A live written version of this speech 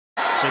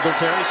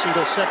Singletary,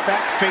 single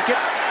setback, fake it.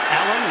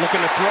 Allen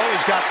looking to throw,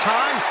 he's got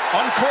time,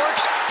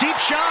 uncorks, deep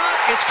shot,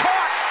 it's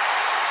caught!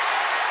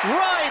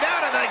 Right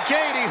out of the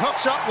gate, he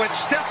hooks up with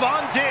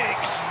Stefon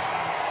Diggs.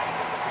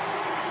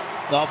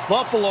 The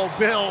Buffalo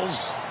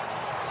Bills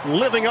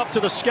living up to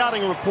the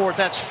scouting report.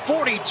 That's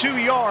 42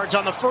 yards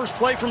on the first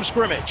play from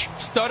scrimmage.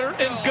 Stutter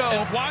and go.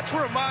 And watch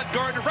where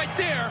Gardner right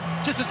there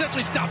just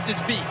essentially stopped his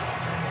feet.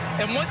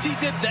 And once he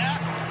did that,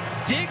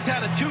 Diggs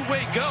had a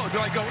two-way go. Do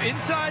I go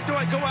inside? Do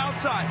I go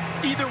outside?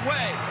 Either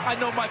way, I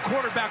know my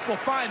quarterback will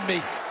find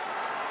me.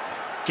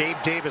 Gabe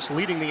Davis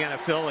leading the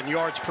NFL in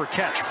yards per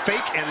catch.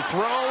 Fake and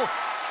throw.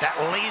 That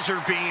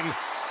laser beam,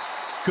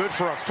 good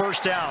for a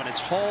first down. It's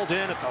hauled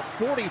in at the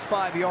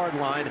 45-yard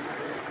line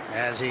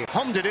as he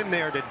hummed it in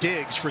there to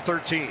Diggs for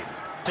 13.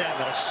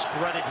 They'll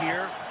spread it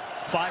here.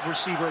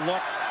 5-receiver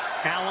look.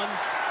 Allen,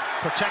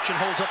 protection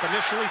holds up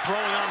initially,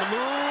 throwing on the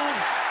move.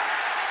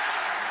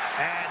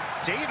 And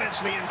Davis,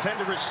 the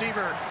intended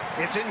receiver,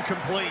 it's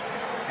incomplete.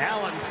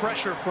 Allen,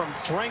 pressure from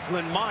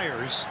Franklin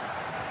Myers.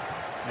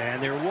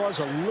 And there was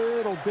a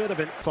little bit of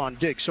an on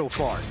Diggs so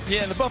far.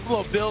 Yeah, the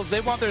Buffalo Bills,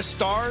 they want their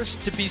stars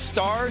to be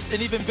stars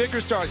and even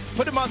bigger stars.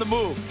 Put him on the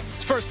move.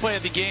 It's first play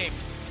of the game.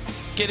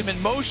 Get him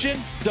in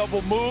motion,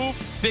 double move,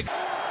 big.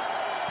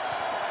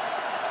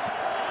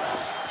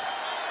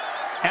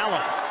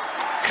 Allen,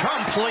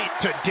 complete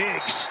to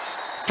Diggs.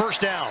 First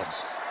down.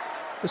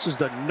 This is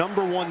the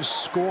 #1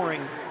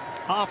 scoring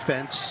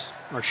offense,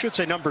 or I should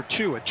say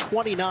 #2 at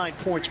 29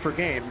 points per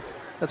game.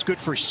 That's good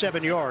for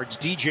 7 yards.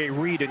 DJ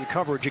Reed in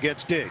coverage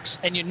against Diggs.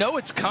 And you know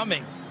it's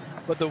coming,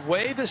 but the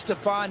way that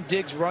Stefon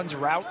Diggs runs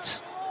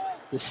routes,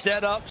 the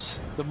setups,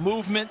 the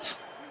movement,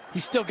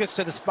 he still gets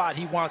to the spot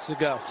he wants to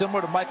go.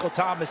 Similar to Michael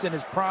Thomas in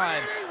his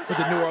prime with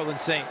the New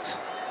Orleans Saints.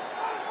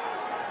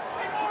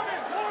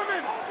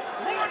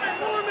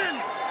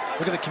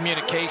 Look at the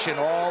communication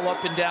all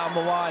up and down the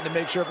line to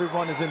make sure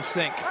everyone is in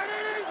sync.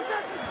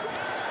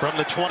 From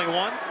the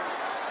 21,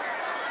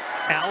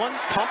 Allen,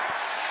 pump.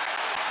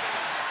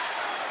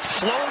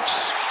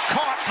 Floats,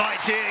 caught by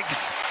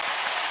Diggs.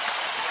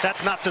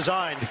 That's not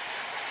designed.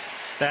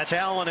 That's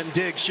Allen and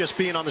Diggs just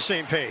being on the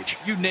same page.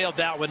 You nailed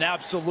that one,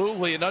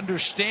 absolutely. And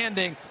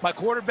understanding my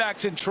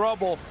quarterback's in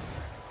trouble.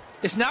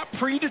 It's not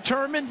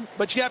predetermined,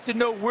 but you have to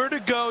know where to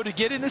go to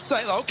get in his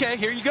sight. Okay,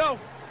 here you go.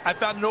 I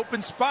found an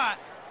open spot.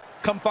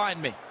 Come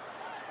find me.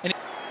 And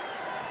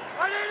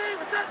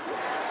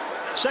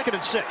 2nd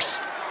and 6.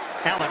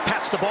 Allen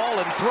pats the ball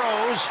and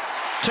throws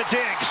to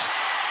Diggs.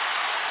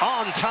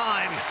 On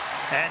time.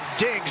 And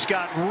Diggs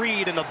got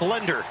Reed in the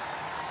blender.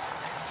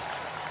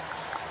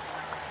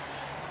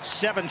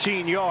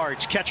 17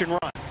 yards, catch and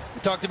run.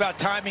 We talked about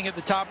timing at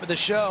the top of the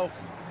show.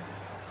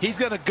 He's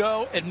going to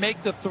go and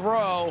make the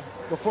throw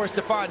before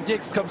Stefon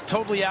Diggs comes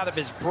totally out of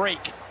his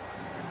break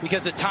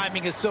because the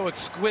timing is so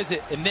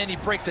exquisite. And then he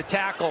breaks a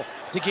tackle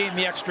to gain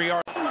the extra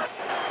yard.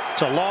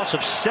 It's a loss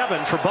of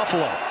 7 for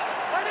Buffalo.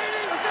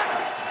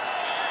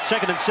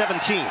 2nd and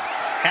 17.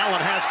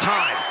 Allen has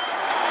time.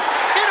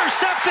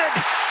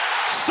 Intercepted.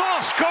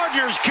 Sauce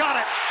Gardner's got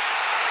it.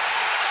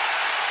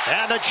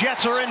 And the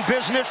Jets are in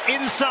business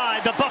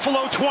inside the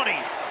Buffalo 20.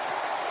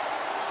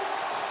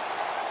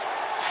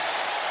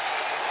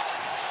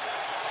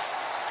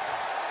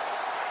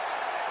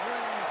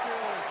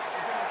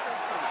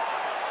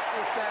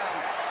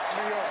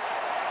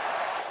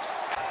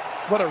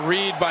 What a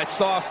read by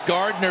Sauce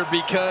Gardner,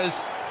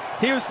 because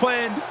he was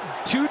playing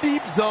too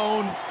deep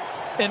zone,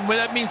 and when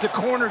that means the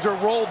corners are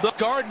rolled up.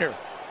 Gardner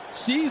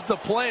sees the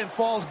play and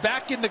falls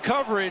back into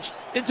coverage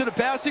into the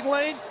passing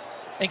lane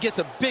and gets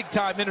a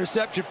big-time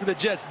interception for the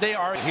Jets. They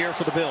are here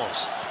for the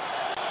Bills.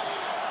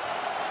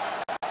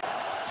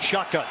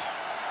 Shotgun.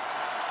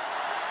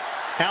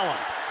 Allen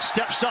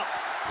steps up,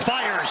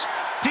 fires,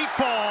 deep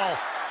ball,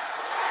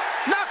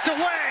 knocked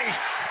away.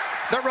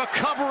 The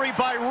recovery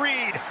by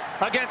Reed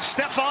against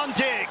Stefon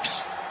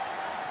Diggs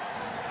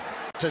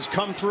has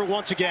come through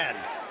once again.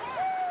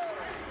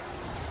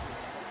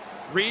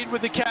 Reed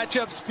with the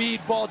catch-up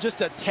speed, ball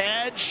just a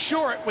tad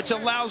short, which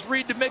allows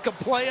Reed to make a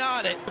play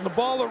on it. When the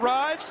ball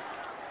arrives,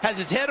 has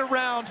his head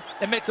around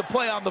and makes a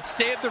play on the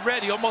stay at the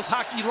ready, almost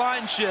hockey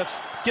line shifts,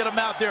 get him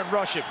out there and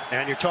rush him.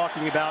 And you're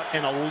talking about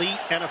an elite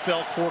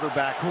NFL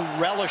quarterback who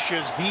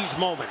relishes these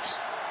moments.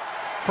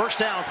 First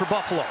down for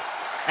Buffalo.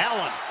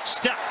 Allen,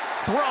 step,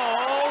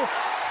 throw,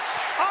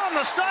 on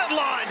the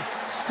sideline.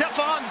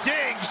 Stefon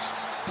Diggs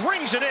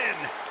brings it in.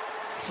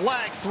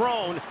 Flag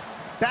thrown.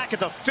 Back at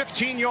the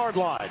 15-yard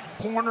line.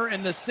 Corner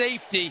and the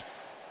safety,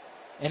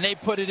 and they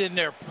put it in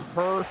there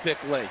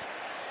perfectly.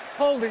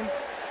 Holding.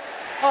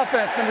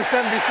 Offense, number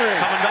 73.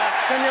 Coming back.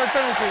 10-yard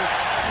penalty.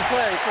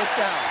 Play, first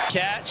down.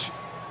 Catch.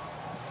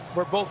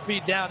 We're both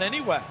feet down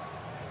anyway.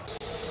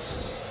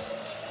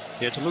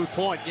 It's a moot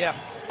point. Yeah.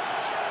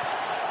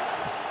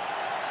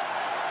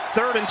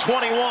 3rd and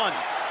 21.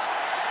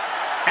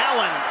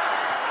 Allen.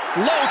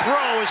 Low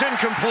throw is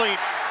incomplete.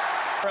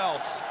 Where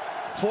else?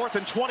 4th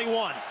and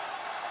 21.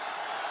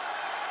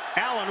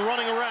 Allen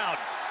running around.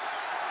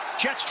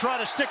 Jets try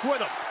to stick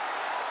with him.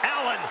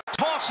 Allen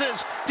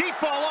tosses. Deep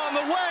ball on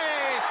the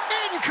way.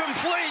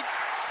 incomplete.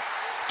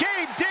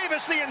 Gabe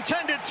Davis, the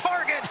intended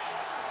target,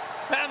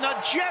 and the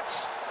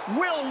Jets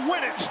will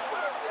win it.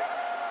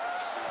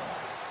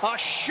 A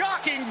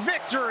shocking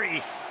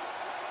victory.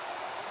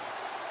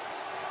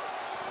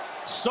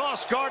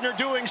 Sauce Gardner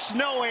doing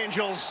snow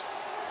angels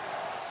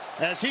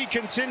as he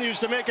continues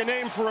to make a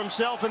name for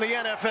himself in the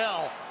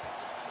NFL.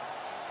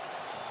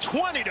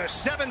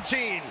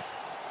 20-17.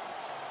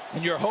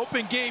 And you're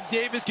hoping Gabe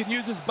Davis can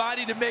use his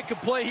body to make a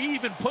play. He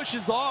even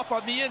pushes off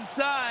on the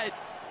inside.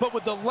 But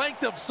with the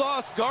length of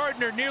Sauce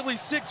Gardner, nearly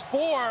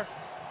 6'4",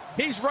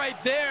 he's right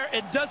there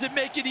and doesn't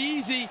make it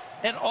easy,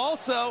 and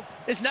also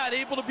is not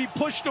able to be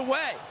pushed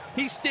away.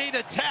 He stayed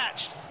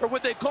attached, or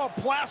what they call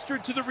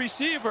plastered to the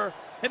receiver,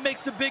 and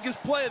makes the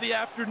biggest play of the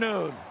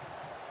afternoon.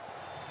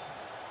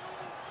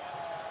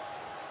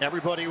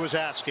 Everybody was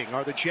asking,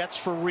 are the Jets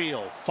for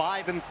real?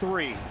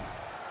 5-3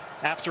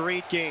 after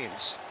 8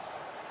 games.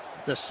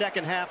 The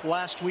second half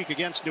last week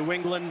against New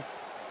England,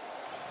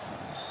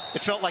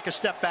 it felt like a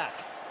step back.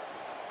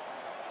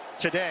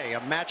 Today, a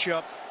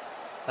matchup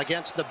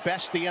against the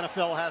best the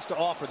NFL has to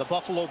offer. The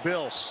Buffalo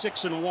Bills,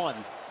 6-1,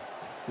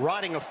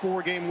 riding a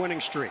 4-game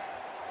winning streak.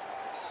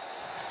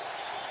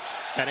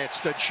 And it's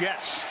the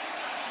Jets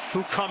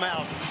who come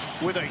out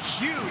with a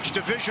huge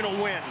divisional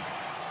win.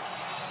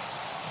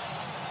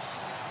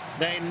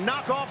 They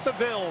knock off the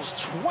Bills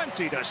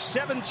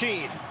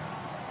 20-17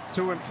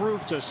 to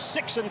improve to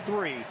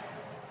 6-3